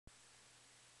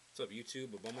What's up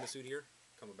YouTube, a Bowman Suit here,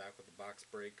 coming back with a box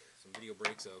break, some video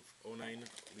breaks of 09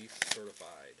 Leaf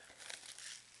Certified.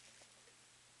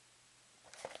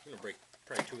 I'm going to break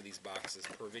probably 2 of these boxes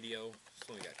per video. It's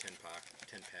only got 10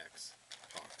 packs,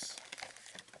 tops.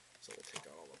 So we'll take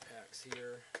out all the packs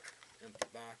here, empty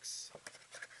box.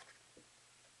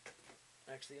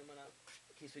 Actually, I'm going to,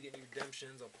 in case we get any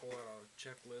redemptions, I'll pull out a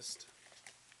checklist.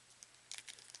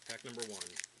 Pack number 1.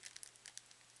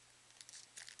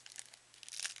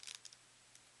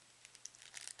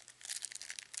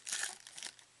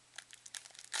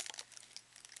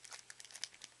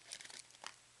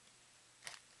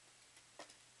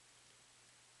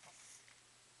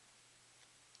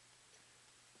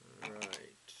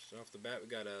 Off the bat, we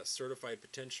got a certified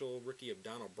potential rookie of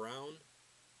Donald Brown,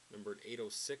 numbered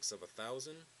 806 of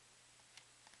 1,000.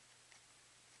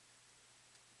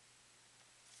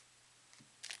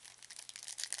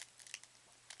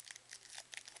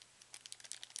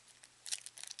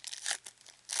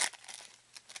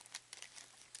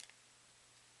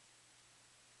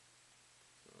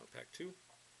 Pack 2.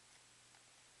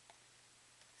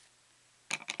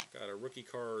 Got a rookie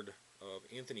card of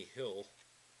Anthony Hill,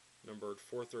 numbered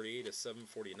 438 of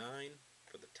 749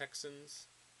 for the Texans.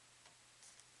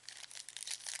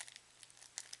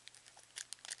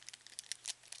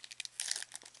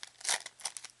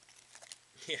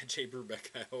 Yeah, Jay Brubeck,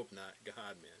 I hope not.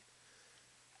 God, man.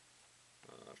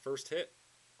 First hit.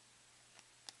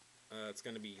 It's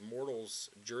going to be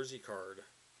Immortals jersey card,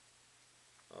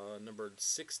 numbered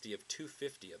 60 of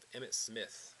 250 of Emmitt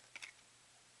Smith,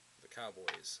 the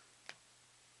Cowboys.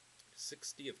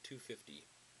 60 of 250.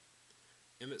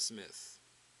 Emmitt Smith.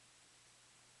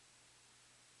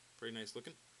 Pretty nice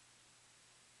looking.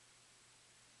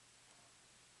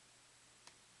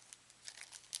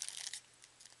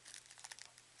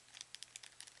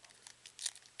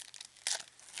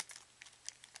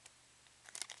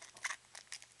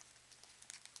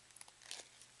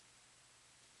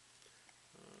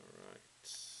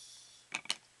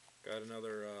 Got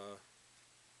another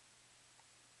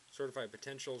certified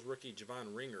potentials rookie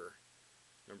Javon Ringer,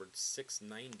 numbered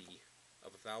 690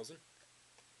 of 1,000.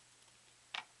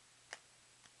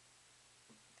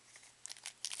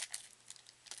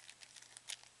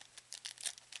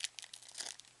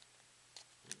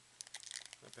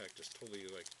 That pack just totally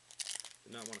did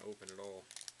not want to open at all.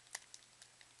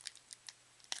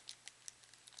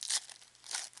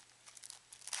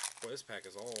 Boy, this pack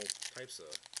is all types of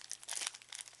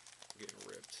getting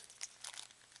ripped.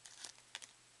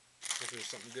 Hope there's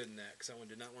something good in that, because that one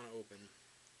did not want to open.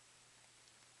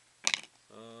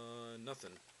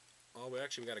 Nothing. Oh,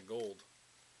 we got a gold.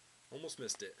 Almost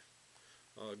missed it.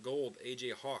 Gold,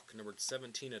 AJ Hawk, numbered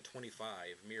 17 of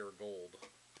 25, mirror gold.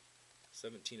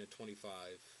 17 of 25,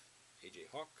 AJ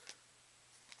Hawk.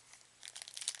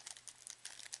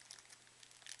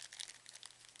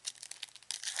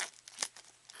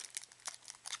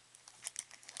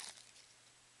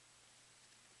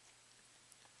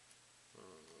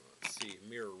 Let's see,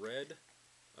 mirror red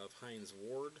of Hines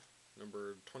Ward,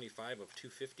 number 25 of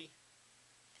 250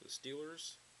 for the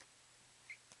Steelers.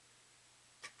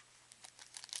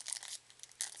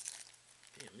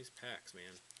 Damn, these packs,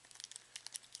 man.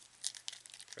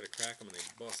 Try to crack them and they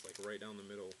bust like right down the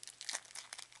middle.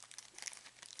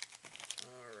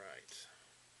 Alright.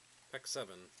 Pack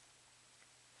 7.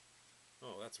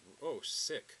 Oh,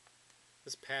 sick.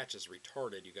 This patch is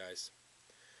retarded, you guys.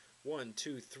 1,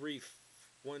 2, 3,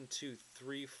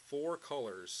 4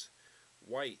 colors.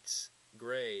 White,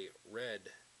 gray, red,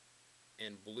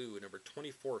 and blue. Number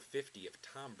 2450 of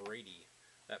Tom Brady.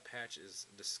 That patch is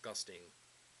disgusting.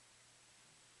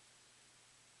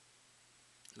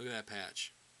 Look at that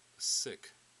patch.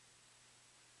 Sick.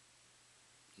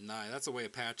 Nah, that's the way a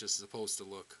patch is supposed to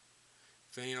look.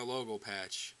 If it ain't a logo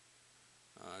patch,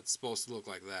 it's supposed to look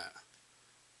like that.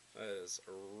 That is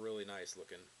really nice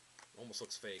looking. Almost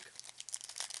looks fake.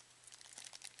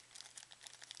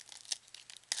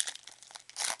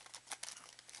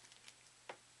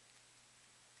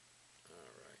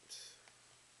 Alright.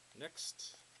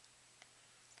 Next,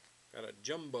 got a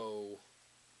jumbo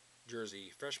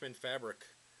jersey, freshman fabric,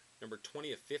 number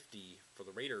 20 of 50 for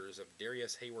the Raiders of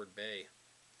Darius Heyward-Bey.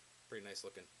 Pretty nice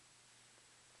looking.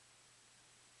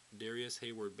 Darius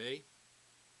Heyward-Bey.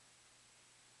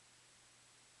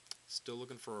 Still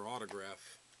looking for our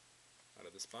autograph out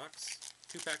of this box.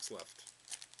 2 packs left.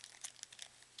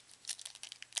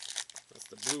 That's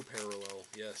the blue parallel,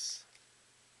 yes.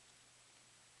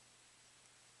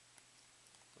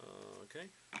 Okay.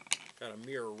 Got a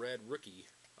mirror red rookie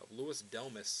of Louis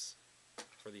Delmas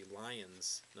for the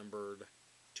Lions, numbered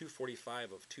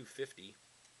 245 of 250.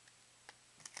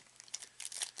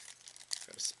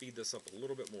 speed this up a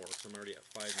little bit more because I'm already at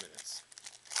 5 minutes.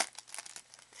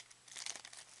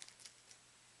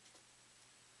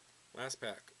 Last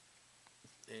pack.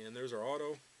 And there's our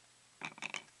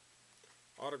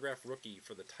autograph rookie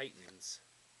for the Titans.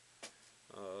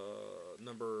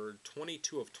 Number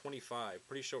 22 of 25,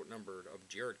 pretty short numbered, of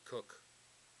Jared Cook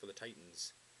for the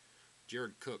Titans.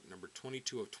 Jared Cook, number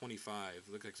 22 of 25.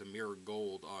 Looks like it's a mirror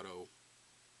gold auto.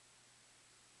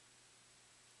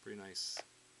 Pretty nice.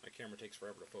 My camera takes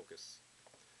forever to focus.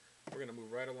 We're going to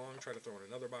move right along, try to throw in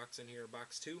another box in here,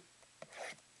 box 2.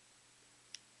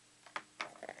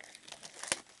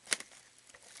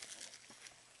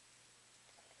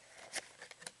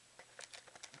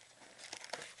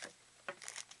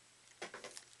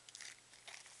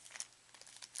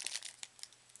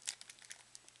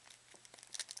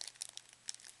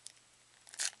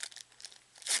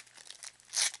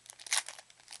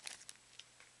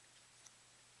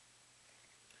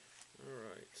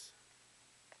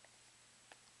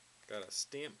 Got a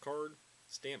stamp card,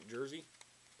 stamped jersey,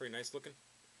 pretty nice looking.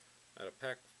 Out of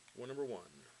pack number 1.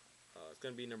 It's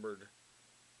going to be numbered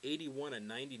 81 and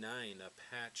 99, a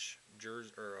patch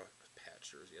jersey,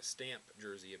 a stamp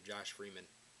jersey of Josh Freeman.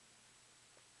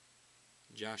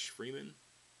 Josh Freeman,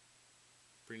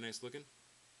 pretty nice looking.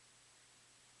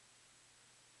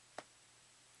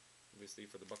 Obviously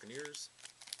for the Buccaneers.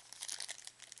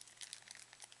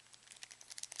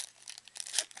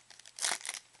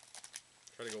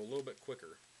 Try to go a little bit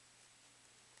quicker.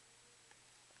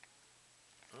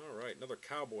 Alright, another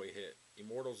Cowboy hit.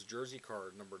 Immortals jersey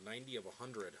card, number 90 of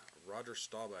 100. Roger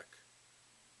Staubach.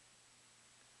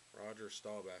 Roger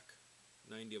Staubach.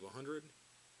 90 of 100.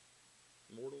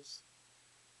 Immortals.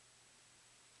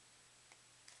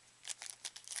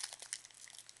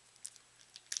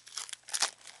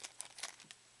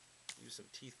 Use some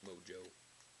teeth mojo.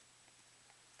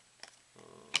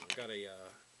 Got a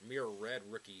mirror red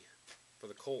rookie for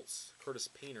the Colts, Curtis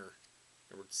Painter,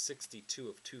 number 62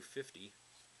 of 250.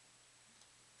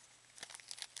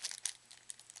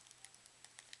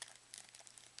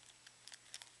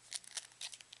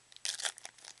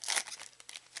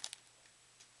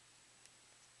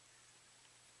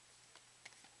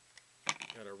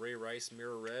 Got a Ray Rice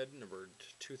mirror red, number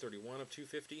 231 of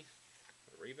 250.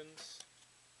 The Ravens.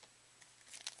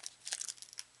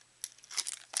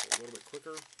 A little bit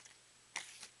quicker.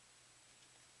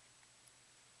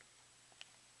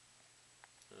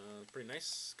 Pretty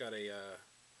nice. Got a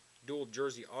dual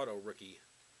jersey auto rookie,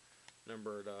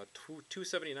 numbered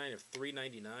 279 of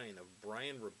 399 of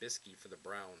Brian Robisky for the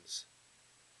Browns.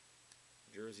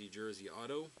 Jersey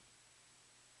auto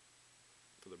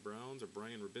for the Browns of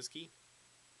Brian Robisky.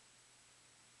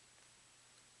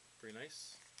 Pretty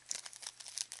nice.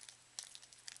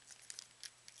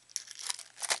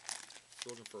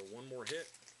 Still looking for one more hit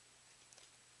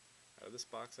out of this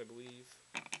box, I believe.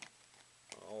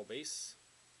 All base.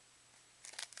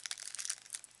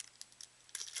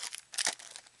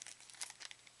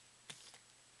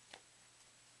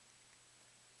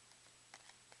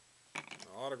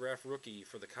 Autograph rookie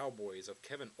for the Cowboys of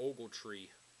Kevin Ogletree.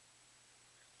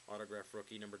 Autograph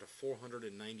rookie number to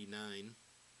 499.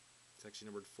 It's actually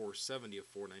numbered 470 of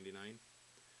 499.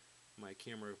 My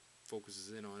camera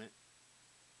focuses in on it.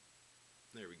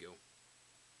 There we go.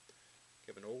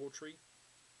 Kevin Ogletree.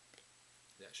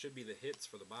 That should be the hits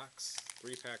for the box.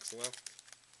 3 packs left.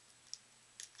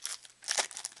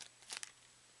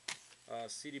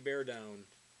 CD Bear Down,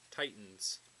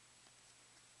 Titans.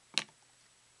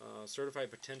 Certified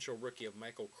potential rookie of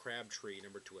Michael Crabtree,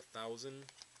 number to 1,000.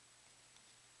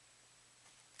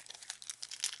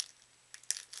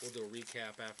 We'll do a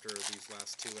recap after these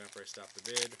last 2, after I stop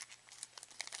the vid.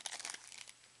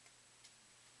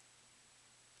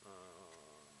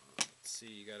 Let's see,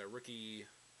 you got a rookie,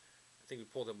 I think we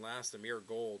pulled him last, Amir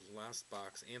Gold, last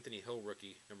box. Anthony Hill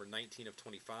rookie, number 19 of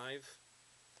 25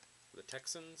 for the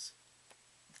Texans.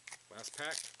 Last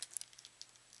pack.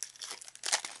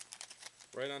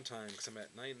 Right on time, because I'm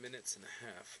at 9 minutes and a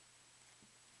half.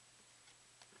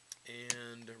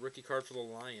 And a rookie card for the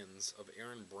Lions of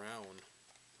Aaron Brown,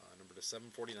 number to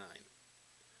 749.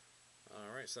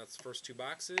 Alright, so that's the first 2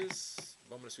 boxes.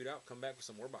 Bowman to Suit out. Come back with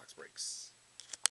some more box breaks.